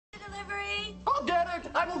delivery. I'll get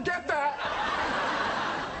it. I will get that.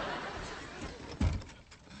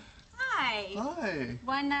 Hi. Hi.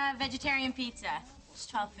 One vegetarian pizza. It's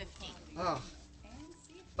 $12.15.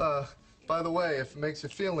 Oh. By the way, if it makes you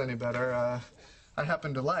feel any better, I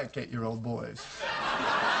happen to like 8-year-old boys.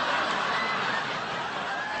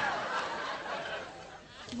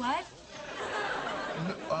 What?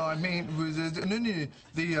 No, I mean,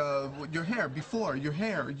 your hair, before, your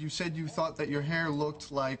hair, you said you thought that your hair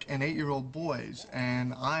looked like an 8-year-old boy's,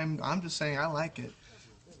 and I'm just saying I like it.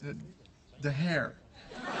 The hair.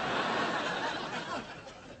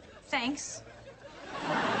 Thanks.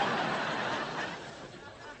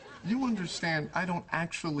 You understand, I don't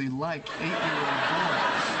actually like 8-year-old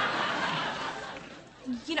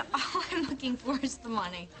boys. You know, all I'm looking for is the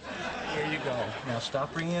money. Here you go. Now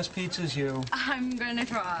stop bringing us pizzas, you. I'm gonna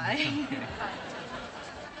try.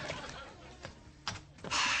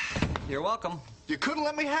 You're welcome. You couldn't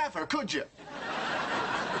let me have her, could you?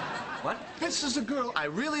 What? This is a girl I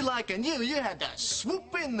really like, and you had to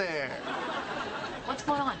swoop in there. What's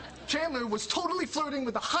going on? Chandler was totally flirting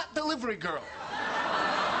with a hot delivery girl.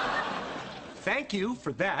 Thank you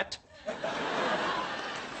for that.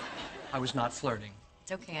 I was not flirting.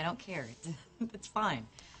 It's okay, I don't care. It's fine.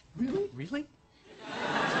 Really? Really?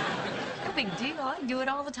 No big deal. I do it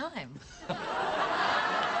all the time.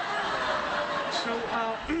 So,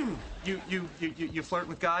 you flirt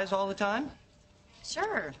with guys all the time?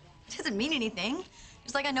 Sure. It doesn't mean anything.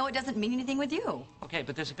 Just like I know it doesn't mean anything with you. Okay,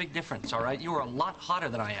 but there's a big difference, all right? You are a lot hotter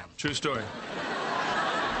than I am. True story.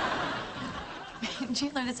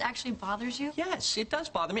 Chandler, this actually bothers you? Yes, it does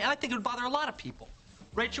bother me. I think it would bother a lot of people.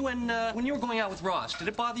 Rachel, when you were going out with Ross, did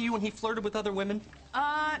it bother you when he flirted with other women?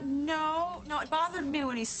 No. No, it bothered me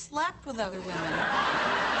when he slept with other women.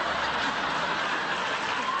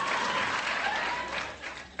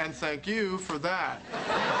 And thank you for that.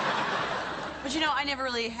 But you know, I never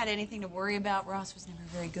really had anything to worry about. Ross was never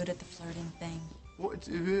very good at the flirting thing. What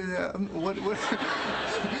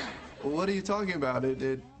are you talking about?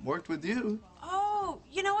 It worked with you. Oh,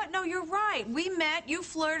 you know what? No, you're right. We met, you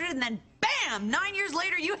flirted, and then bam! 9 years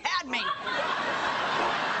later, you had me.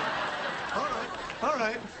 All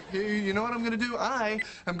right. You know what I'm gonna do? I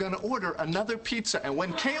am gonna order another pizza, and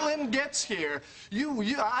when Caitlin gets here,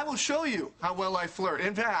 I will show you how well I flirt.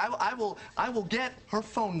 In fact, I will get her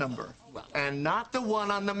phone number, and not the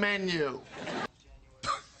one on the menu.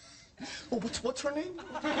 Oh, what's her name?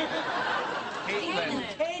 Caitlin.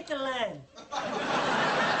 Caitlin.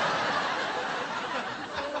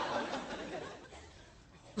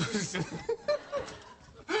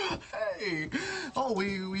 Hey, oh,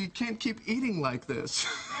 we can't keep eating like this.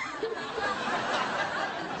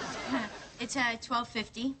 It's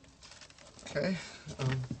 $12.50. Okay.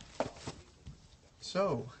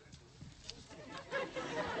 So,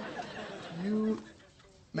 you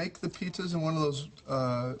make the pizzas in one of those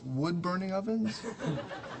wood-burning ovens?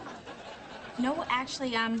 No,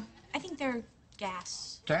 actually, I think they're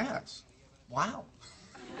gas. Gas? Wow.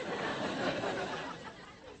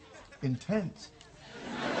 Intense.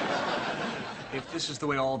 If this is the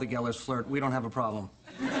way all the Gellers flirt, we don't have a problem.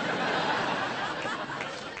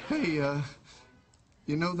 Hey,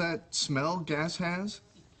 you know that smell gas has?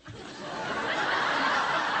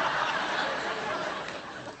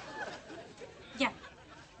 Yeah.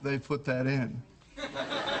 They put that in.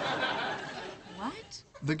 What?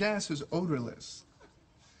 The gas is odorless,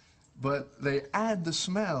 but they add the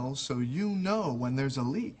smell so you know when there's a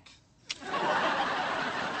leak.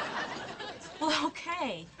 Well,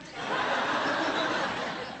 okay.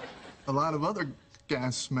 A lot of other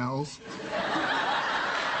gas smells.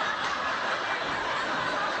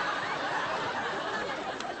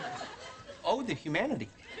 Oh, the humanity.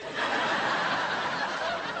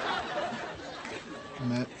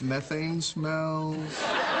 Methane smells.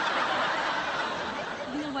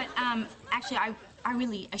 You know what? Actually,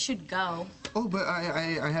 I should go. Oh, but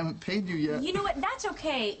I haven't paid you yet. You know what? That's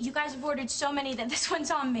okay. You guys have ordered so many that this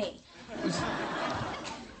one's on me.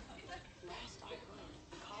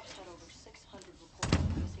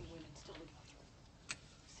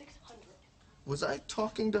 Was I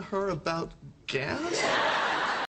talking to her about gas?